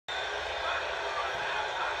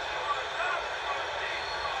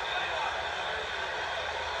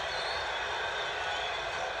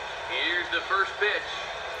the first pitch.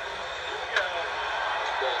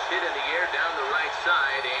 This ball's hit in the air down the right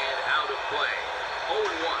side and out of play. 0-1.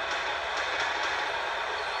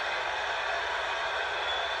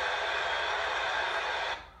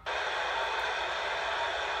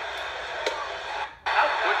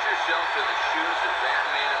 Put yourself in the shoes of that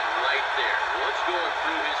man right there. What's going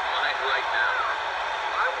through his mind right now?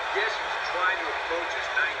 I would guess he's trying to approach his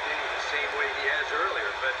ninth inning the same way he has earlier,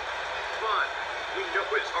 but come on, we know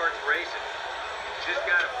his heart's racing. You just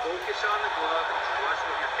got to focus on the glove and trust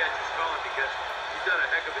what your catcher's calling, because he's done a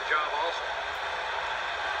heck of a job also.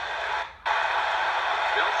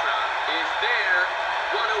 Beltran is there,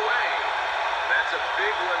 one away. That's a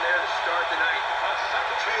big one there to start the night.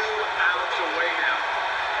 2 outs away now.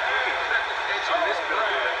 Hey, set the pitch in this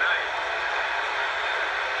building tonight.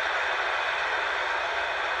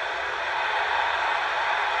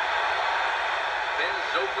 Ben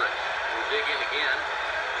Zobrist will dig in again.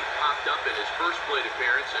 He popped up in his first plate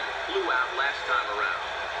appearance and flew out last time around.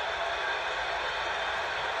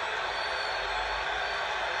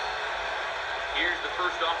 Here's the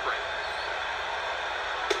first offering.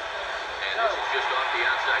 And this is just off the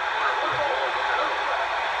outside corner for the ball, 1-0.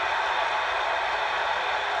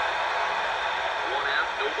 1 out,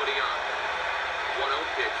 nobody on. 1-0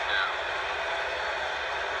 pitch now.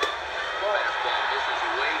 Fastball misses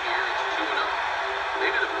away here. It's 2-0.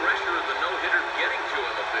 Maybe the pressure of the no-hitter getting to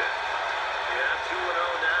him a bit. Yeah, 2-0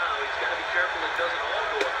 now. He's got to be careful it doesn't all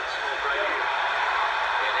go up in smoke right here.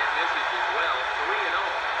 And that misses as well. 3-0.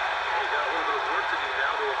 He's got a little bit of work to do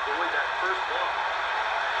now to avoid that first ball.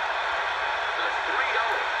 The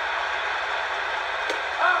 3-0.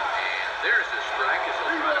 And there's a strike as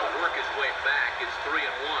he'll try to work his way back. It's 3-1.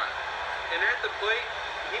 And at the plate,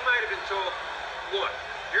 he might have been told, look,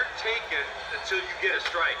 you're taken until you get a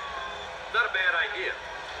strike. Not a bad idea.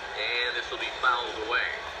 And this will be fouled away.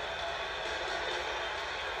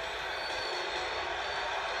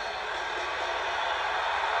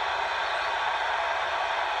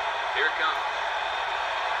 Here it comes.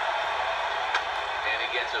 And he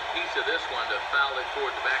gets a piece of this one to foul it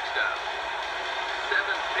toward the backstop.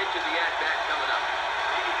 7th pitch of the at-bat coming up.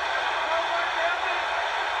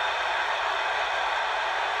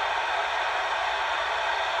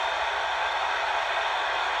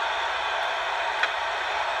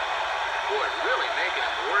 Boy, really making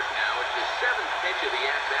him work now. It's the 7th pitch of the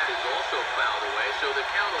at-bat is also fouled away, so the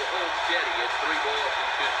count will hold steady at 3 balls and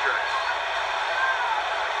 2 strikes.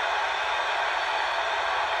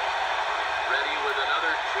 Ready with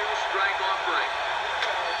another 2-strike offering.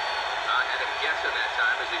 I had him guessing that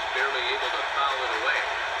time as he's barely able to foul it away.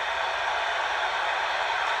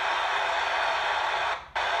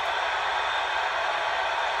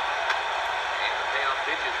 And the payoff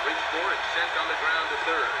pitch is reached for and sent on the ground to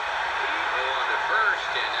third. Go on to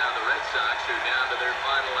first, and now the Red Sox are down to their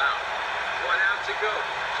final out. 1 out to go.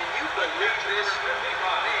 Can you believe this? Man,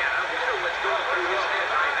 I wonder what's going through his head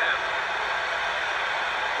right now.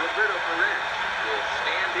 Roberto Perez will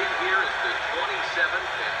stand in here as the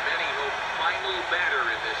 27th and many hope final batter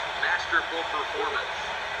in this masterful performance.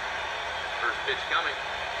 First pitch coming.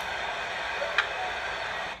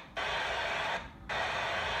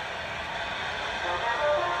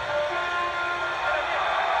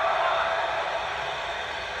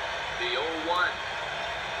 The 0-1.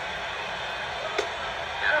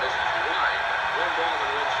 And this is wide. 1 ball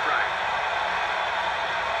and 1 strike.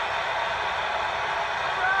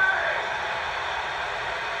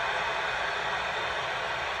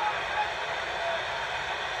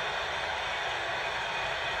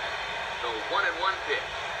 The 1-1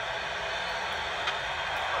 pitch.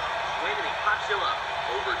 Swing and he pops him up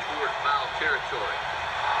over toward foul territory.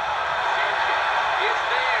 Sanchez is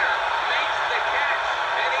there, makes the catch,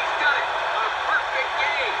 and he's done it. A perfect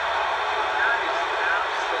game. That is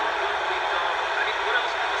absolutely phenomenal. I mean, what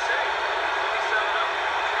else can you say? 27 up,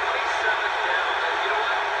 27 down. And you know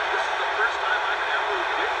what? This is the first time I've ever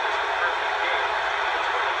witnessed a perfect game. It's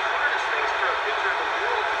one of the hardest things for a pitcher in the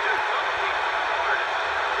world to do. Probably the hardest.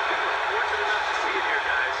 We were fortunate enough to see it here,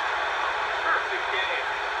 guys. Perfect game.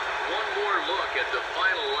 One more look at the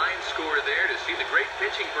final line score there to see the great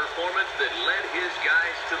pitching performance that led his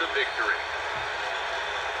guys to the victory.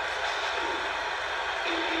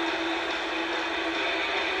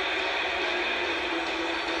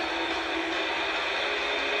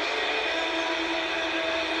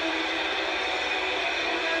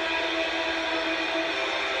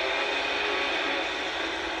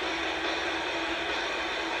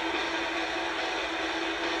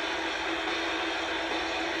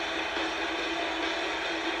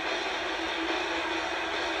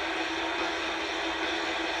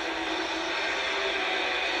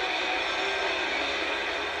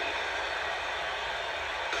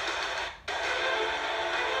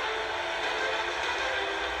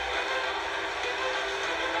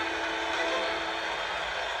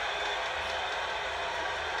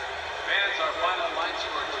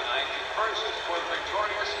 for the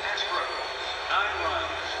victorious Astros. 9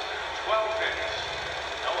 runs, 12 hits,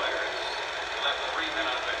 no errors. He left 3 men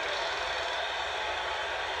on base.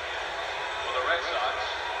 For the Red Sox,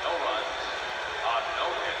 no runs, on no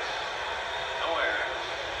hits, no errors.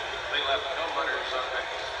 They left no runners on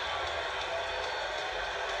base.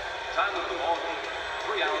 Time of the ball game,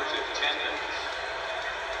 3 hours and 10 minutes.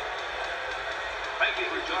 Thank you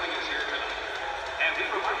for joining us here tonight. And we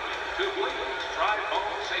remind you to please drive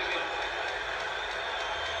home safely.